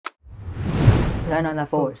Turn on the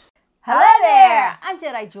Force. Hello there! I'm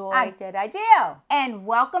Jedi Joy. I'm Jedi Jill. And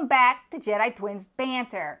welcome back to Jedi Twins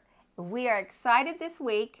Banter. We are excited this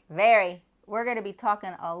week. Very. We're going to be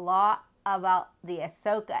talking a lot about the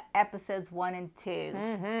Ahsoka episodes 1 and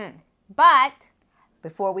 2. But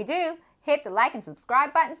before we do, hit the like and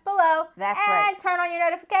subscribe buttons below. That's right. And turn on your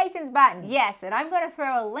notifications button. Yes, and I'm going to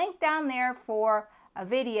throw a link down there for a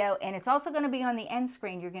video, and it's also going to be on the end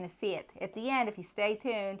screen. You're going to see it at the end if you stay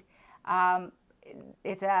tuned.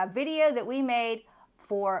 It's a video that we made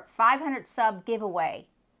for 500 sub giveaway.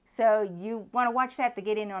 So you want to watch that to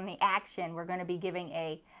get in on the action. We're going to be giving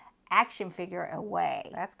a action figure away.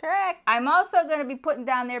 That's correct. I'm also going to be putting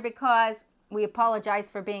down there because we apologize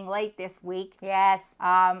for being late this week. Yes.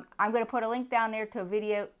 I'm going to put a link down there to a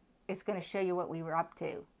video. It's going to show you what we were up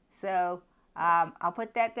to. So I'll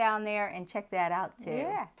put that down there and check that out too.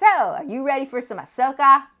 Yeah. So are you ready for some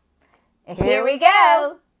Ahsoka? Here we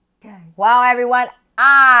go. Wow, everyone,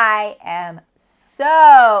 I am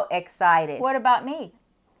so excited. What about me?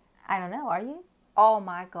 I don't know, are you? Oh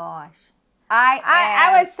my gosh.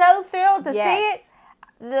 I was so thrilled to see it.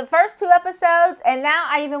 The first 2 episodes, and now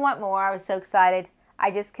I even want more. I was so excited.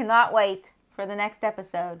 I just cannot wait for the next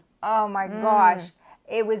episode. Oh my gosh.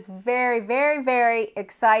 It was very, very, very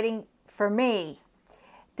exciting for me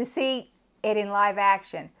to see it in live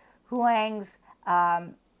action. Huang's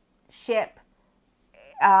ship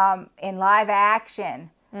in live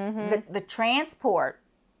action. The transport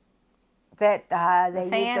that they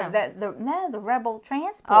used, the rebel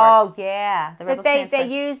transport. Oh yeah, the rebel that they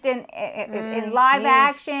used in live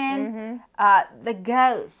action. The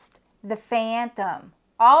ghost, the phantom,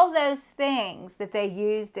 all those things that they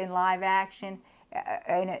used in live action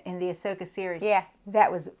in the Ahsoka series. Yeah,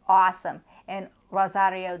 that was awesome. And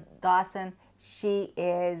Rosario Dawson, she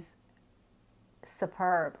is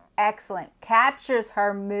superb, excellent, captures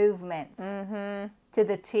her movements to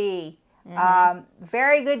the T.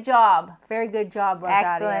 Very good job, Rosario.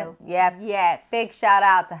 Excellent. Yep. Yes. Big shout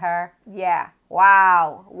out to her. Yeah.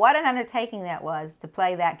 Wow, what an undertaking that was to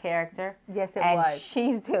play that character. Yes, it was. was. And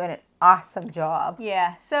she's doing an awesome job.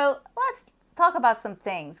 Yeah. So let's talk about some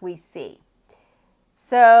things we see.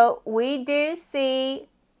 So we do see,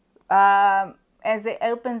 as it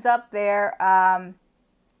opens up there,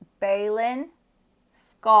 Baylan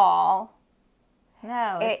Skoll.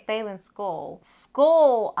 No, it's Baylan Skoll.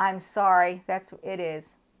 Skoll, I'm sorry. That's it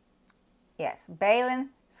is. Yes, Baylan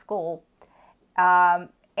Skoll.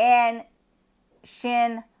 And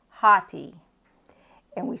Shin Hati.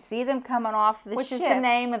 And we see them coming off the ship. Which is the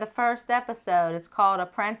name of the first episode. It's called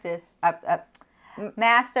Apprentice,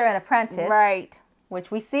 Master and Apprentice. Right. Which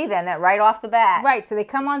we see then, that right off the bat. Right, so they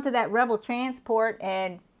come onto that rebel transport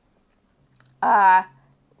and,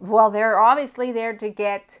 well, they're obviously there to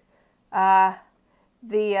get the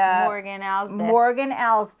Morgan Elsbeth. Morgan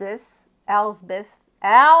Elsbeth.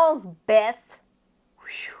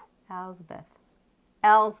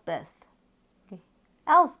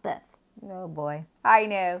 Oh boy. I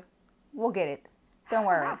know. We'll get it. Don't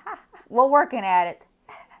worry. We're working at it.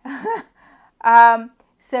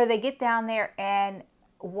 So they get down there and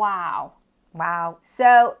wow.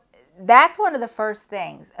 So that's one of the first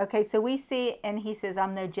things. Okay, so we see, and he says,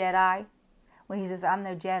 I'm no Jedi. When he says, I'm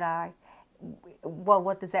no Jedi, well,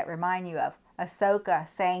 what does that remind you of? Ahsoka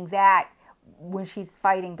saying that when she's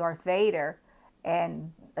fighting Darth Vader,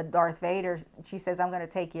 and Darth Vader, she says, I'm going to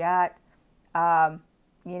take you out,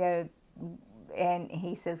 you know, and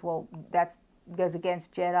he says, well, that goes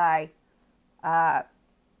against Jedi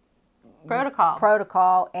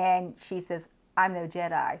protocol, and she says, I'm no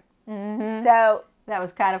Jedi. So that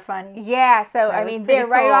was kind of funny. Yeah, so that I mean, there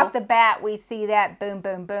right off the bat, we see that boom,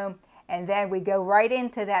 boom, boom, and then we go right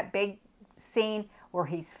into that big scene where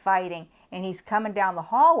he's fighting, and he's coming down the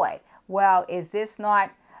hallway. Well, is this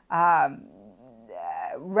not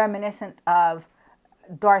reminiscent of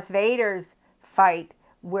Darth Vader's fight,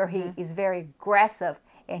 where he is very aggressive,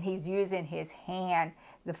 and he's using his hand,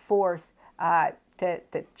 the Force, to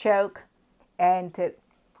choke and to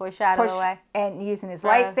push out of the way, and using his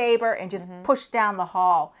lightsaber and just push down the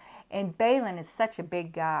hall. And Baylan is such a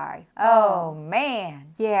big guy. Oh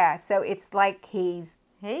man. Yeah, so it's like he's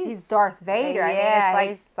Darth Vader. Yeah, I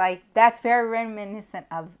mean, it's like that's very reminiscent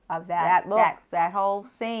of that look, that whole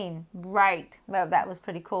scene. Right. Well, that was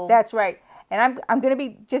pretty cool. That's right. And I'm going to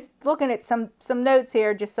be just looking at some notes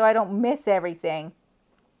here just so I don't miss everything.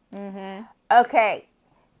 Okay.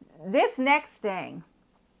 This next thing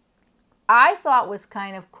I thought was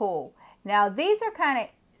kind of cool. Now, these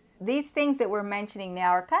things that we're mentioning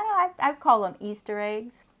now are kind of, I call them Easter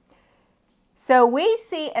eggs. So we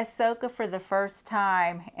see Ahsoka for the first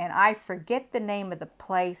time, and I forget the name of the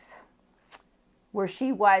place. where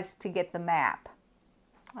she was to get the map.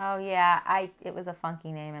 Oh yeah, it was a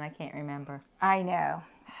funky name and I can't remember. I know.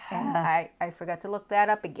 And I forgot to look that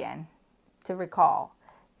up again to recall.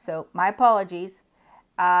 So my apologies.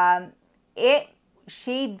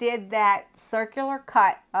 She did that circular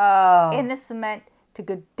cut in the cement to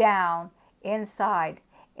go down inside,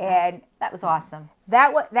 and that was awesome.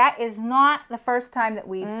 That is not the first time that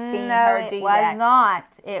we've seen her do that. No, it was not.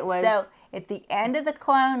 It was. So at the end of the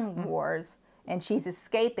Clone Wars, and she's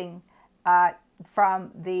escaping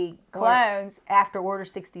from the clones after Order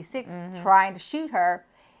 66, trying to shoot her.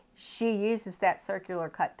 She uses that circular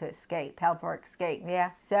cut to escape, help her escape.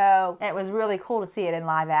 Yeah. So it was really cool to see it in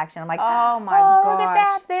live action. I'm like, oh my gosh. Look at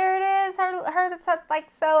that. There it is. Her that's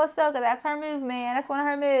like so Ahsoka. That's her move, man. That's one of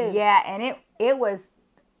her moves. Yeah, and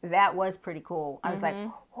that was pretty cool. I was like,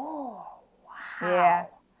 oh, wow. Yeah.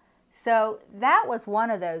 So that was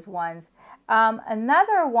one of those ones.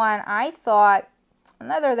 Another one I thought,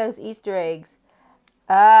 another of those Easter eggs.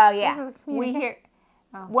 Oh, yeah. We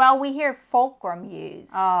hear fulcrum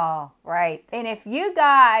used. Oh, right. And if you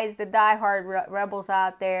guys, the diehard rebels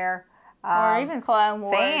out there, or even Clone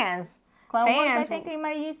Wars fans, Wars, I think they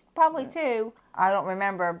might have used probably too. I don't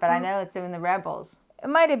remember, but I know it's in the Rebels. It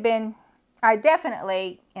might have been,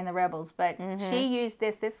 definitely in the Rebels, but she used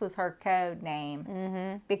this. This was her code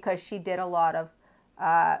name because she did a lot of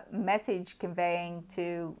message conveying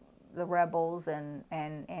to the rebels,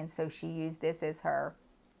 and so she used this as her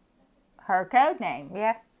code name.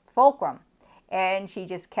 Yeah, Fulcrum, and she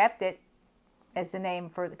just kept it as the name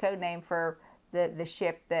for the code name for the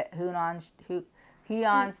ship that Huang's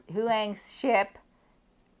ship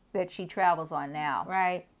that she travels on now.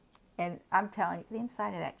 Right. And I'm telling you, the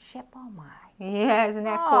inside of that ship, oh my. Yeah, isn't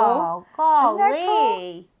that cool? Oh, golly.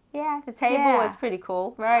 Cool? Yeah, the table was pretty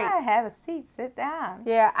cool. Right. Have a seat, sit down.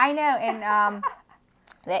 Yeah, I know, and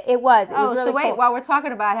it was really wait, cool. while we're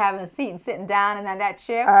talking about having a seat and sitting down and on that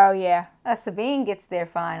ship. Oh, yeah. Sabine gets there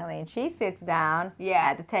finally, and she sits down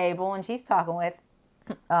at the table, and she's talking with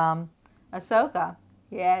Ahsoka.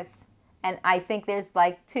 Yes. And I think there's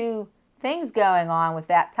like two things going on with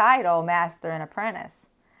that title, Master and Apprentice,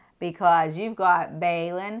 because you've got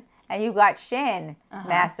Baylan and you've got Shin,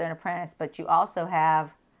 Master and Apprentice, but you also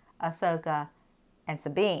have Ahsoka and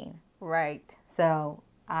Sabine. Right. So,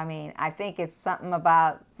 I mean, I think it's something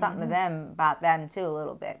about to them about them too a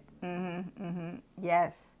little bit.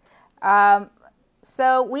 Yes.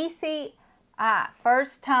 So we see,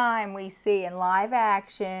 first time we see in live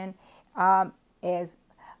action is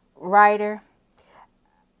writer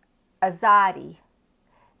Azadi,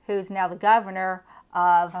 who's now the governor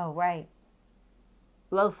of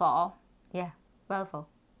Lothal. Yeah, Lothal.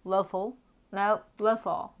 Lothal. Nope.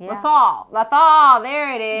 Lothal. Yeah. Lothal. Lothal.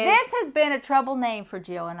 There it is. This has been a trouble name for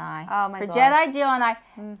Jill and I. Oh my gosh. For Jedi Jill and I.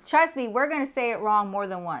 Trust me, we're going to say it wrong more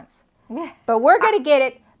than once. But we're going to get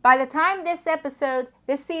it. By the time this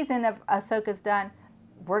season of Ahsoka's done,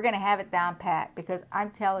 we're going to have it down pat, because I'm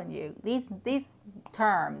telling you, these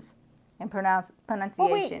terms and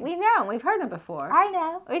pronunciation. Well, we know. We've heard them before. I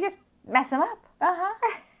know. We just mess them up.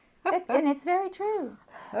 And it's very true.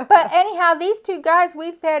 But anyhow, these two guys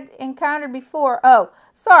we've had encountered before. Oh,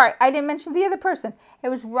 sorry, I didn't mention the other person. It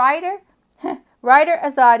was Ryder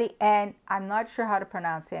Azadi, and I'm not sure how to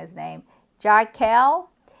pronounce his name, Jaikal,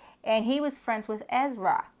 and he was friends with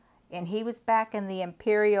Ezra, and he was back in the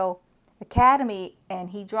Imperial Academy,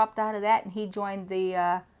 and he dropped out of that, and he joined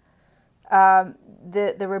the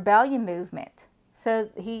rebellion movement. So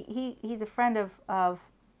he's a friend of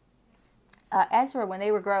Ezra when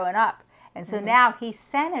they were growing up. And so now he's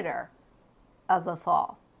senator of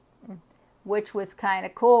Lothal, which was kind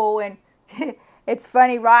of cool. And it's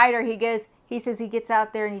funny, Ryder, he says he gets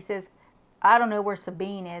out there and he says, I don't know where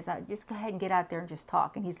Sabine is. Just go ahead and get out there and just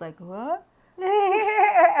talk. And he's like, what? So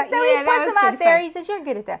he puts him out there. He says, you're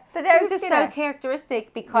good at that. But that was just so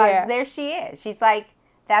characteristic, because there she is. She's like,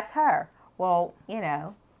 that's her. Well,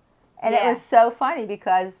 And it was so funny,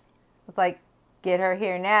 because it's like, get her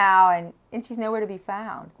here now, and she's nowhere to be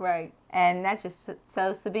found. Right. And that's just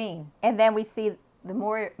so Sabine. And then we see the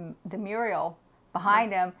mural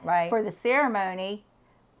behind him for the ceremony,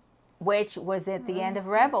 which was at the end of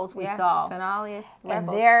Rebels we saw. Finale of And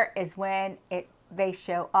Rebels. there is when they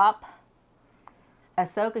show up.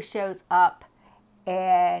 Ahsoka shows up,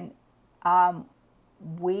 and I'm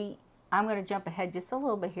going to jump ahead just a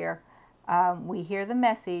little bit here. We hear the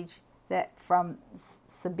message that from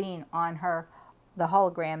Sabine on the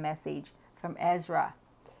hologram message from Ezra,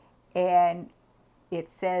 and it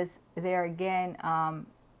says there again,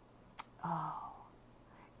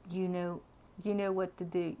 you know what to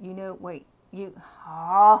do.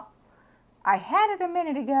 I had it a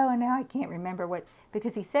minute ago, and now I can't remember what,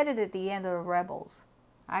 because he said it at the end of the Rebels.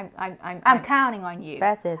 I'm counting on you.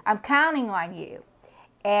 That's it. I'm counting on you.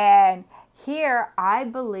 And here, I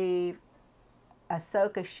believe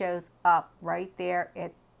Ahsoka shows up right there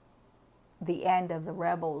at the end of the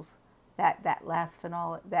Rebels, that last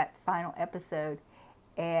finale, that final episode,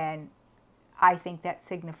 and I think that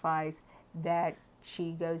signifies that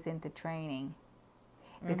she goes into training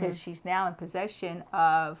because she's now in possession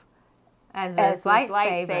of Ezra's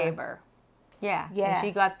lightsaber. Yeah. And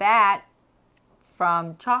she got that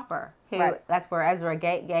from Chopper. That's where Ezra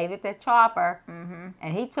gave it to Chopper,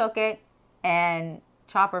 and he took it, and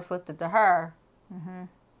Chopper flipped it to her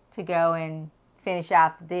to go and finish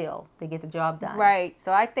out the deal, to get the job done. Right.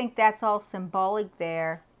 So I think that's all symbolic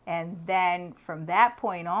there. And then from that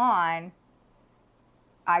point on,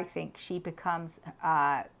 I think she becomes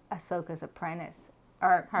Ahsoka's apprentice.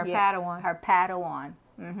 Or her Padawan. Her Padawan.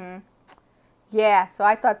 Yeah, so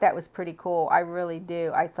I thought that was pretty cool. I really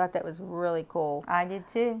do. I thought that was really cool. I did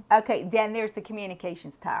too. Okay, then there's the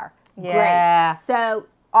communications tower. Yeah. Great. So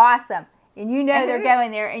awesome. And you know they're going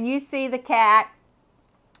there, and you see the cat,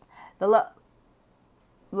 the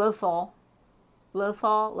Lothal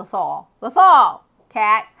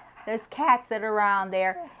cat, those cats that are around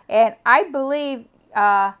there. And I believe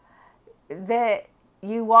that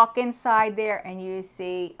you walk inside there and you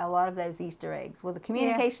see a lot of those Easter eggs. Well, the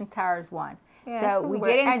communication tower is one. Yeah, so we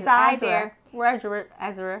get inside there. Ezra,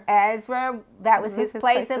 that was his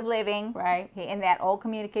place of living. Right. In that old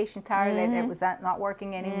communication tower that was not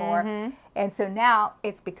working anymore. And so now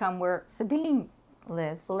it's become where Sabine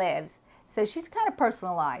lives. So she's kind of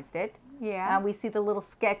personalized it. Yeah. We see the little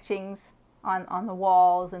sketchings on the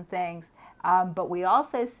walls and things. But we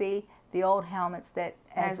also see the old helmets that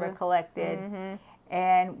Ezra collected.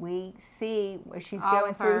 And we see where she's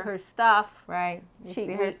going through her stuff. Right. We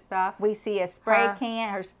see her stuff. We see a spray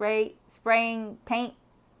can, her spraying paint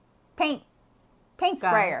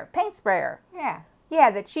sprayer. Yeah. Yeah,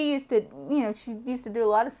 that she used to, she used to do a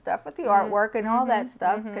lot of stuff with the artwork and all that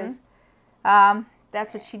stuff because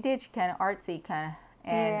that's what she did. She kind of artsy kind of.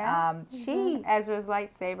 And Ezra's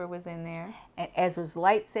lightsaber was in there. And Ezra's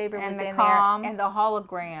lightsaber was in there. And the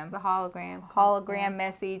hologram. The hologram. Hologram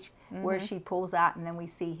message where she pulls out and then we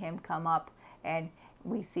see him come up and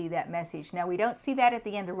we see that message. Now, we don't see that at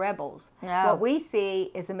the end of Rebels. No. What we see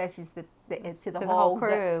is a message that is to the whole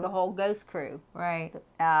crew. The whole Ghost crew. Right.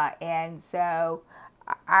 And so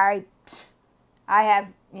I have,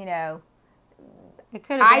 it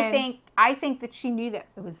could have been. I think that she knew that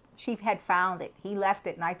she had found it. He left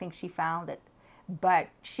it, and I think she found it. But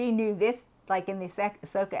she knew this, like in this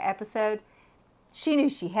Ahsoka episode, she knew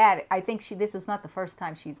she had it. I think this is not the first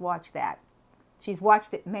time she's watched that. She's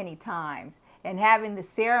watched it many times. And having the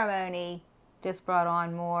ceremony just brought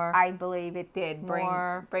on more. I believe it did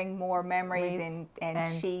bring more memories and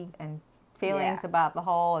feelings about the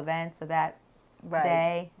whole events of that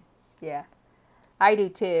day. Yeah, I do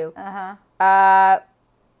too.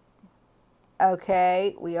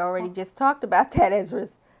 Okay, we already just talked about that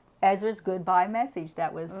Ezra's goodbye message.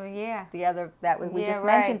 That was the other we just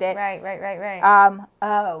mentioned it. Right.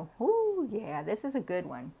 Yeah, this is a good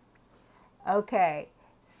one. Okay,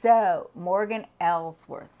 so Morgan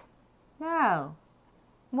Ellsworth. No,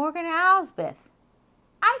 Morgan Elsbeth.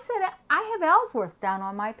 I said I have Ellsworth down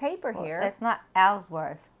on my paper here. It's not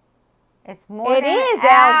Ellsworth. It's Morgan. It is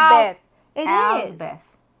Elsbeth. Elsbeth.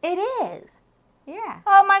 It is. Yeah.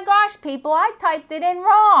 Oh my gosh, people, I typed it in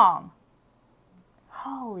wrong.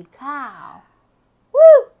 Holy cow.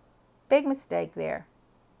 Woo! Big mistake there.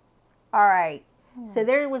 All right. So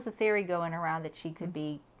there was a theory going around that she could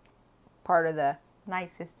be part of the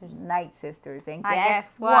Night Sisters. And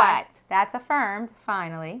guess what? That's affirmed,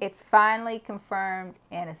 finally. It's finally confirmed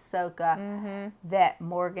in Ahsoka that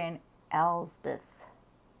Morgan Elsbeth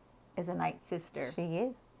is a Night Sister. She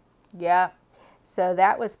is. Yeah. So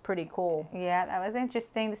that was pretty cool. Yeah, that was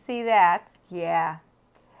interesting to see that. Yeah.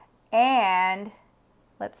 And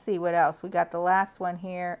let's see what else. We got the last one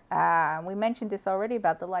here. We mentioned this already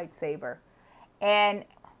about the lightsaber. And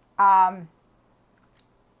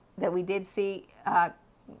that we did see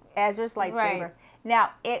Ezra's lightsaber. Right.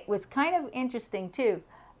 Now, it was kind of interesting, too,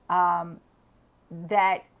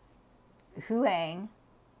 that Huang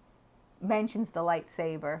mentions the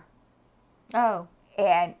lightsaber. Oh.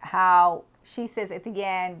 And how she says at the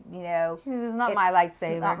end, this is not my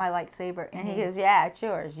lightsaber. It's not my lightsaber. And he goes, yeah, it's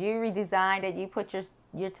yours. You redesigned it. You put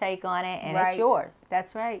your take on it, and it's yours.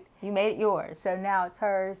 That's right. You made it yours. So now it's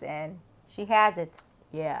hers, and she has it.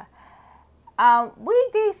 Yeah. We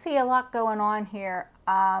do see a lot going on here.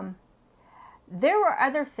 There were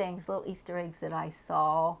other things, little Easter eggs that I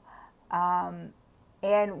saw.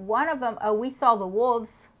 And one of them, we saw the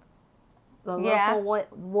wolves, the little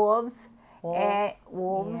wolves, and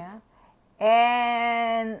wolves. Yeah.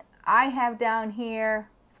 And I have down here,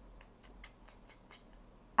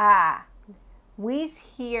 we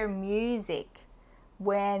hear music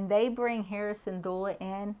when they bring Harrison Dula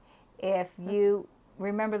in. If you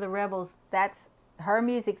remember the Rebels, that's her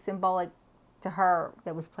music symbolic to her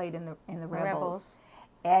that was played in the Rebels.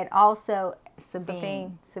 And also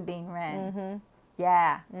Sabine Wren. Mm-hmm.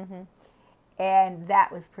 Yeah. Mm-hmm. And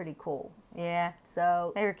that was pretty cool. Yeah.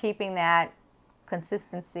 So they were keeping that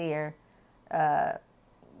consistency or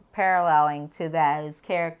paralleling to those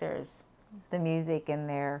characters, the music and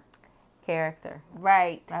their character.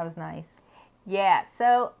 Right. That was nice. Yeah.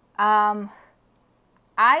 So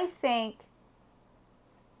I think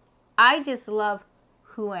I just love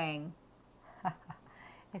Huang.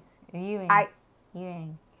 It's Ewing.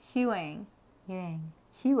 Ewing. Huang. Ewing.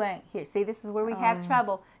 Huang. Here, see, this is where we have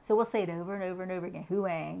trouble. So we'll say it over and over and over again.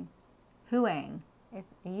 Huang. Huang.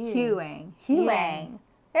 It's Huang. Huang.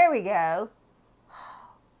 There we go.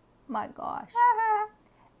 My gosh.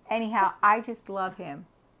 Anyhow, I just love him.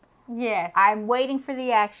 Yes. I'm waiting for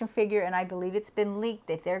the action figure, and I believe it's been leaked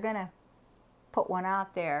that they're going to put one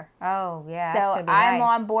out there. Oh, yeah. So I'm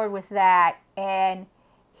on board with that. And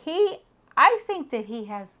I think that he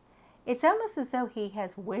has, it's almost as though he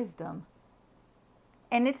has wisdom.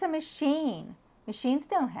 And it's a machine. Machines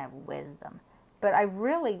don't have wisdom. But I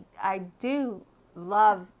do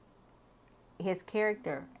love his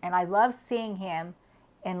character. And I love seeing him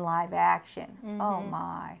in live action. Mm-hmm. Oh,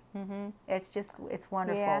 my. Mm-hmm. It's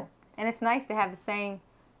wonderful. Yeah. And it's nice to have the same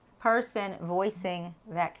person voicing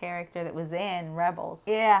that character that was in Rebels.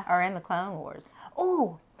 Yeah. Or in the Clone Wars.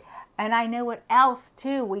 Oh, and I know what else,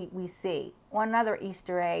 too, we see. One other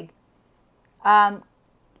Easter egg.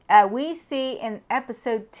 We see in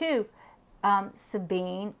episode 2,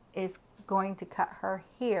 Sabine is going to cut her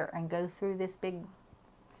hair and go through this big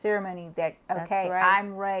ceremony that, okay, right.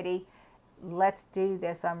 I'm ready. Let's do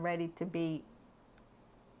this. I'm ready to be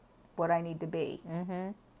what I need to be.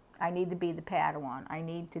 Mm-hmm. I need to be the Padawan. I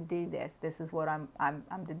need to do this. This is what I'm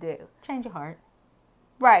to do. Change of heart.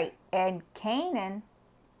 Right. And Kanan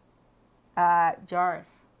Jarrus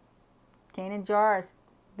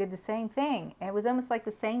did the same thing. And it was almost like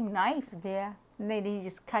the same knife. Yeah. And then he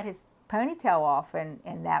just cut his ponytail off, and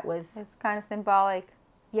that was... It's kind of symbolic.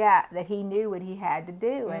 Yeah, that he knew what he had to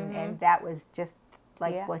do, and that was just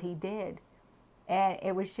like what he did. And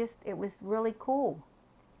it was really cool.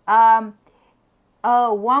 One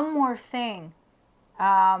more thing.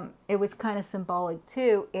 It was kind of symbolic,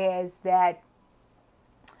 too, is that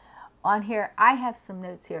on here, I have some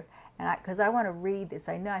notes here, and because I want to read this.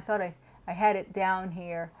 I know, I thought I had it down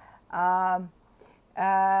here.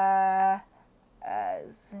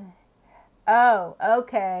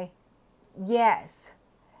 Okay. Yes.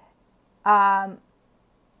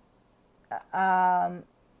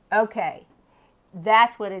 Okay.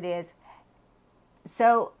 That's what it is.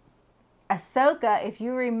 So, Ahsoka, if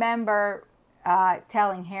you remember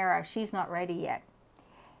telling Hera she's not ready yet.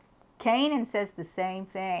 Kanan says the same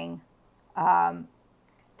thing to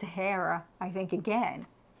Hera, I think again.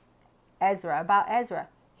 About Ezra.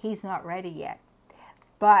 He's not ready yet.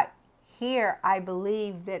 But here, I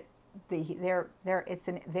believe that it's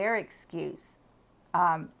their excuse,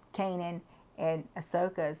 Kanan and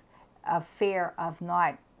Ahsoka's, of fear of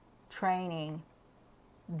not training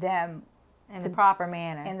them in the proper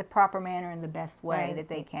manner. In the proper manner, in the best way that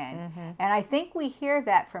they can. Mm-hmm. And I think we hear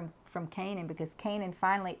that from Kanan, because Kanan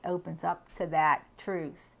finally opens up to that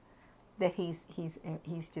truth, that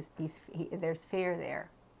there's fear there.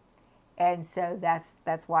 And so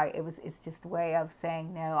that's why it's just a way of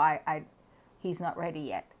saying, no, he's not ready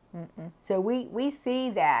yet. Mm-mm. So we see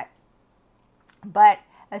that. But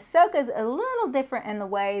Ahsoka's a little different in the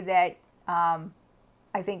way that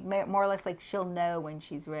I think more or less like she'll know when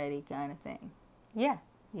she's ready, kind of thing. Yeah.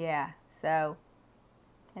 Yeah. So,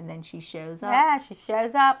 and then she shows up. Yeah, she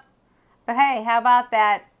shows up. But hey, how about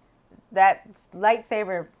that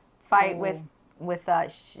lightsaber fight with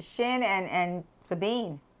Shin and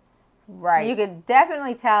Sabine? Right. You could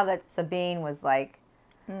definitely tell that Sabine was like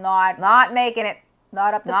not making it.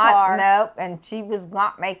 Not up to par. Nope. And she was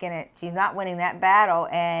not making it. She's not winning that battle.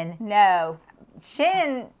 And no.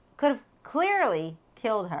 Shin could have clearly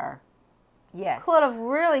killed her. Yes. Could have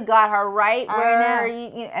really got her right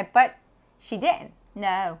where but she didn't.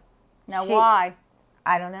 No. Now why?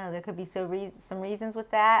 I don't know. There could be some reasons with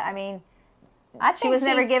that. I mean, she was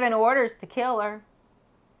never given orders to kill her.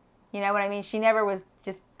 You know what I mean? She never was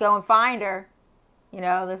just go and find her. You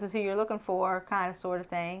know, this is who you're looking for, kind of sort of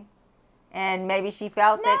thing. And maybe she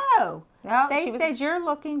felt that... No, they said you're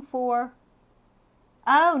looking for...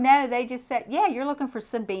 Oh, no, they just said, yeah, you're looking for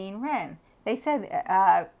Sabine Wren. They said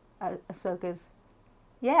Ahsoka's...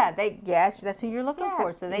 Yeah, that's who you're looking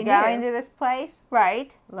for. So they knew. Going to this place?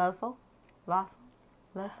 Right. Lothal.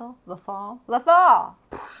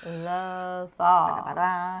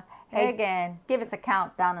 Hey, again. Give us a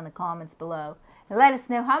count down in the comments below. And let us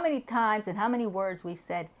know how many times and how many words we've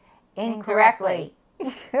said incorrectly.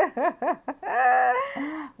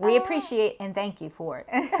 We appreciate and thank you for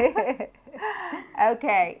it.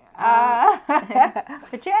 Okay.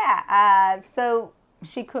 But yeah, so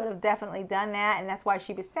she could have definitely done that, and that's why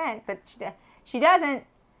she was sent. But she doesn't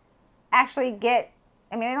actually get,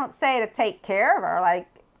 I mean, they don't say to take care of her, like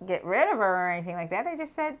get rid of her or anything like that. They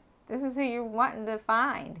just said, this is who you're wanting to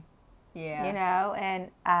find. Yeah. You know, and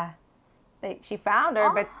she found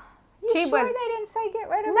her, but they didn't say get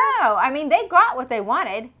rid of her? No, I mean, they got what they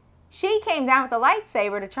wanted. She came down with the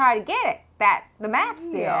lightsaber to try to get it, the map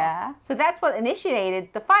steal. Yeah. So that's what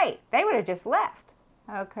initiated the fight. They would have just left.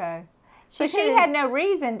 Okay. So she had no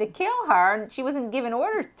reason to kill her, and she wasn't given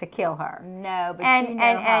orders to kill her. No, but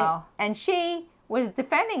how. And she was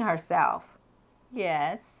defending herself.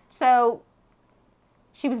 Yes. So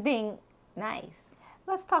she was being nice.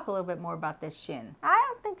 Let's talk a little bit more about this Shin.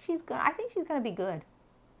 I think she's gonna be good.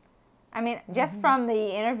 I mean, just from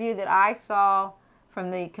the interview that I saw from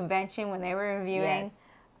the convention when they were interviewing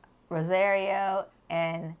Rosario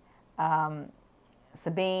and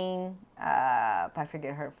Sabine, I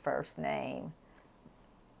forget her first name.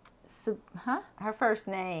 Her first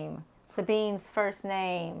name, Sabine's first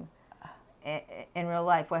name in real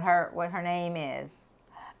life. What her name is?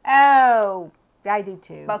 Oh, I do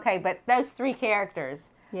too. Okay, but those three characters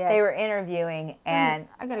they were interviewing, and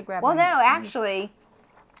I gotta grab. Well, no, actually,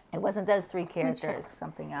 it wasn't those three characters. Let me check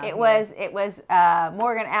something out. It was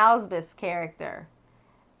Morgan Elsbeth's character,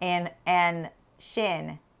 and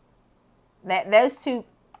Shin. Those two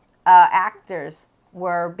actors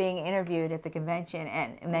were being interviewed at the convention,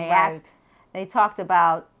 and they talked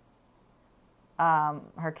about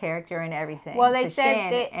her character and everything. Well, they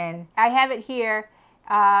said and I have it here.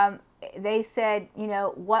 They said, you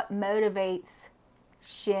know, what motivates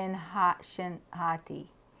Shin Hati,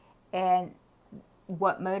 and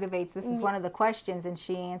what motivates, this is one of the questions, and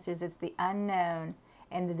she answers, it's the unknown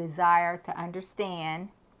and the desire to understand,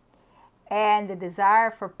 and the desire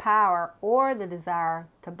for power or the desire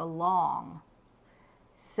to belong.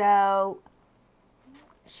 So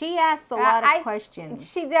she asks a lot of questions.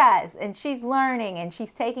 She does, and she's learning, and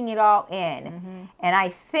she's taking it all in. And I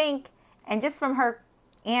think, and just from her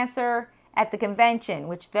answer at the convention,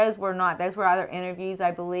 which those were other interviews,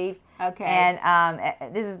 I believe. Okay. And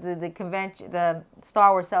this is the convention, the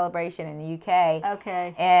Star Wars celebration in the UK.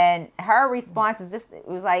 Okay. And her response is it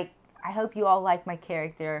was like, I hope you all like my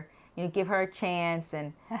character. You know, give her a chance,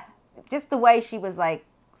 and just the way she was like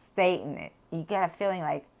stating it, you get a feeling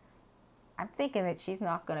like, I'm thinking that she's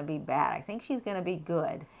not going to be bad. I think she's going to be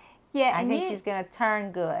good. Yeah. I think she's going to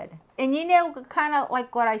turn good. And you know, kind of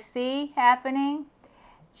like what I see happening.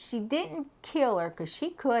 She didn't kill her because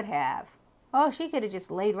she could have. Oh, she could have just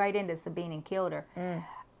laid right into Sabine and killed her.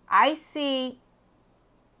 I see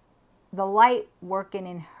the light working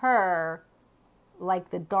in her like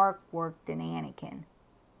the dark worked in Anakin.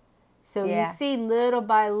 So you see little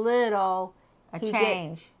by little a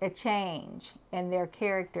change in their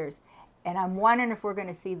characters. And I'm wondering if we're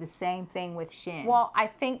going to see the same thing with Shin. Well, I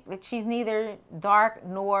think that she's neither dark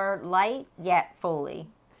nor light yet fully.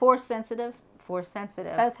 Force sensitive.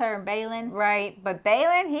 Both her and Baylan. Right, but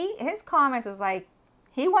Baylan, his comments is like,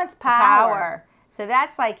 he wants power. So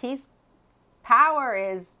that's like power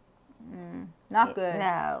is not good.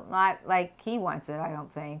 No, not like he wants it, I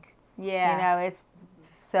don't think. Yeah. You know,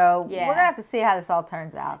 we're going to have to see how this all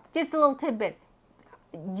turns out. Just a little tidbit.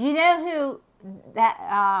 Do you know who that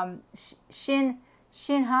Shin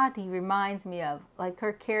Hati reminds me of? Like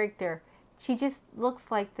her character, she just looks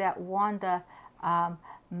like that Wanda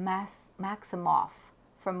Maximoff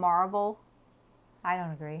from Marvel. I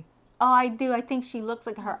don't agree. Oh, I do. I think she looks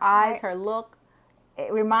like her eyes, her look.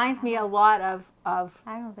 It reminds me a lot of I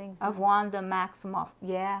don't think so. Of Wanda Maximoff.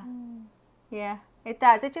 Yeah. Yeah, it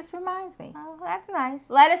does. It just reminds me. Oh, that's nice.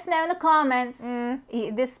 Let us know in the comments.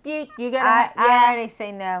 Dispute, you gotta... I already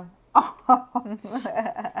say no.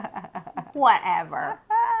 Whatever.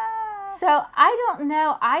 So, I don't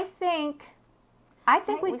know. I think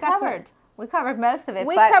we covered. We covered most of it.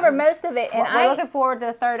 We covered most of it. And we're looking forward to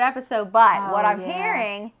the third episode. But what I'm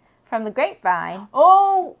hearing from the grapevine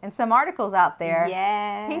and some articles out there,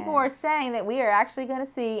 people are saying that we are actually going to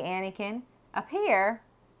see Anakin appear.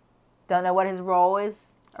 Don't know what his role is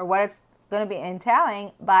or what it's going to be in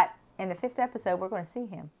telling, but in the 5th episode, we're going to see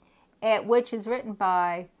him. Which is written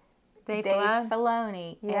by Dave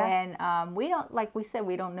Filoni. Yeah. And we don't, like we said,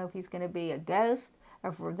 we don't know if he's going to be a ghost or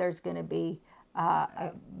if there's going to be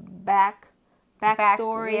a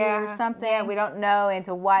backstory or something. Yeah, we don't know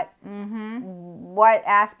into what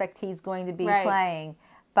aspect he's going to be playing.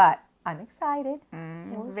 But I'm excited.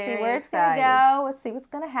 We'll see where it's going to go. We'll see what's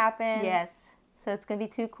going to happen. Yes. So it's going to be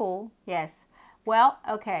too cool. Yes. Well,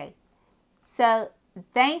 okay. So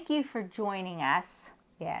thank you for joining us.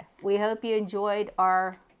 Yes. We hope you enjoyed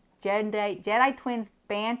our Jedi Twins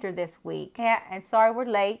banter this week. Yeah, and sorry we're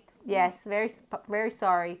late. Yes, very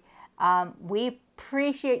sorry. We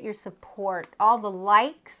appreciate your support. All the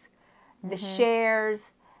likes, the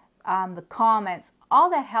shares, the comments, all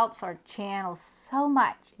that helps our channel so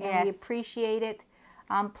much. And we appreciate it.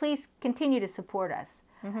 Please continue to support us.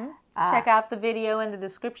 Check out the video in the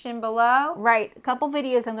description below. Right. A couple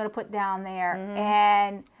videos I'm going to put down there.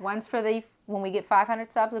 And one's for when we get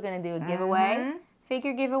 500 subs, we're going to do a giveaway,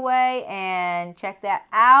 figure giveaway, and check that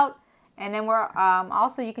out. And then we're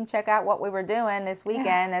also, you can check out what we were doing this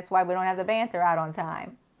weekend. That's why we don't have the banter out on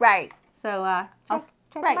time. Right. So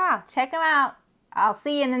check them out. Check them out. I'll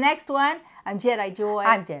see you in the next one. I'm Jedi Joy.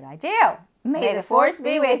 I'm Jedi Jill. May the Force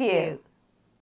be with you.